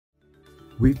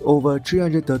With over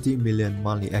 330 million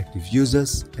monthly active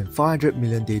users and 500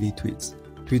 million daily tweets,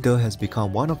 Twitter has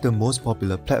become one of the most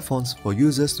popular platforms for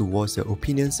users to voice their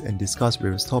opinions and discuss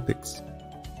various topics.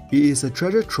 It is a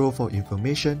treasure trove of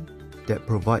information that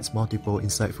provides multiple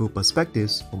insightful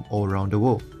perspectives from all around the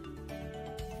world.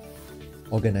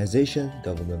 Organizations,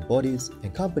 government bodies,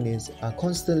 and companies are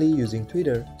constantly using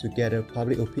Twitter to gather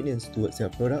public opinions towards their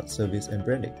product, service, and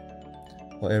branding.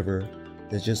 However,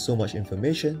 there's just so much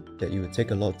information that it would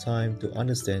take a lot of time to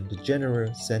understand the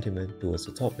general sentiment towards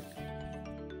the topic.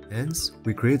 Hence,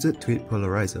 we created Tweet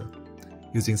Polarizer.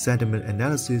 Using sentiment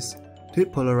analysis,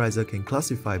 Tweet Polarizer can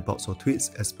classify bots or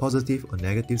tweets as positive or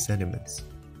negative sentiments.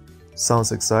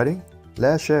 Sounds exciting?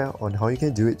 Let's share on how you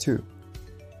can do it too.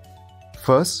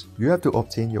 First, you have to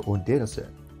obtain your own dataset.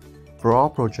 For our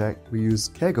project, we use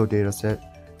Kaggle dataset,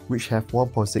 which have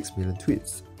 1.6 million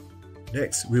tweets.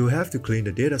 Next, we will have to clean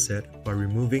the dataset by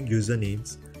removing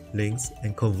usernames, links,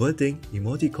 and converting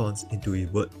emoticons into a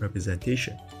word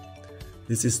representation.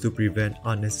 This is to prevent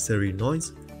unnecessary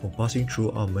noise from passing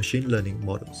through our machine learning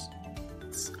models.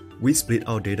 We split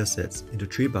our datasets into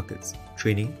 3 buckets: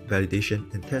 training,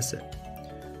 validation, and test set.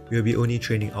 We will be only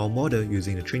training our model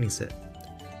using the training set.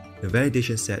 The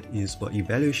validation set is for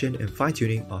evaluation and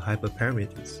fine-tuning our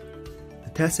hyperparameters.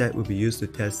 The test set will be used to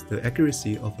test the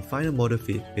accuracy of a final model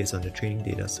fit based on the training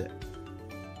dataset.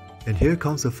 And here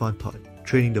comes the fun part,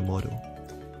 training the model.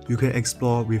 You can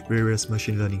explore with various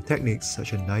machine learning techniques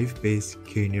such as naive-Bayes,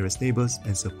 k-nearest neighbors,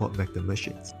 and support vector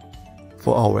machines.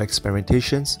 For our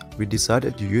experimentations, we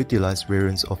decided to utilize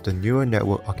variants of the neural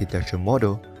network architecture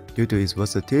model due to its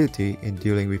versatility in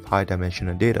dealing with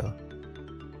high-dimensional data.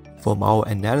 From our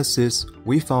analysis,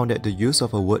 we found that the use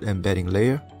of a word embedding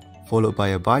layer, followed by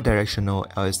a bidirectional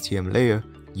LSTM layer,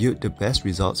 yield the best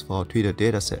results for our Twitter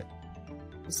dataset.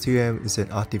 LSTM is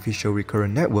an artificial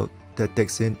recurrent network that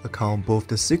takes in account both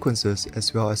the sequences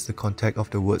as well as the context of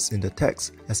the words in the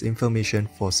text as information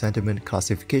for sentiment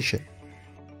classification.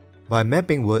 By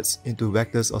mapping words into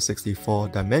vectors of 64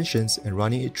 dimensions and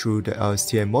running it through the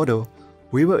LSTM model,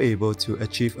 we were able to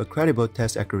achieve a credible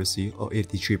test accuracy of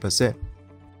 83%.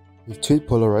 With Tweet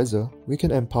Polarizer, we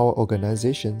can empower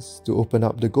organizations to open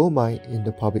up the goldmine in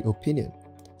the public opinion,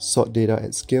 sort data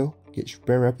at scale, gauge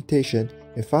brand reputation,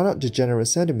 and find out the general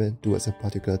sentiment towards a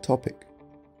particular topic.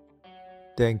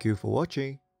 Thank you for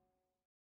watching.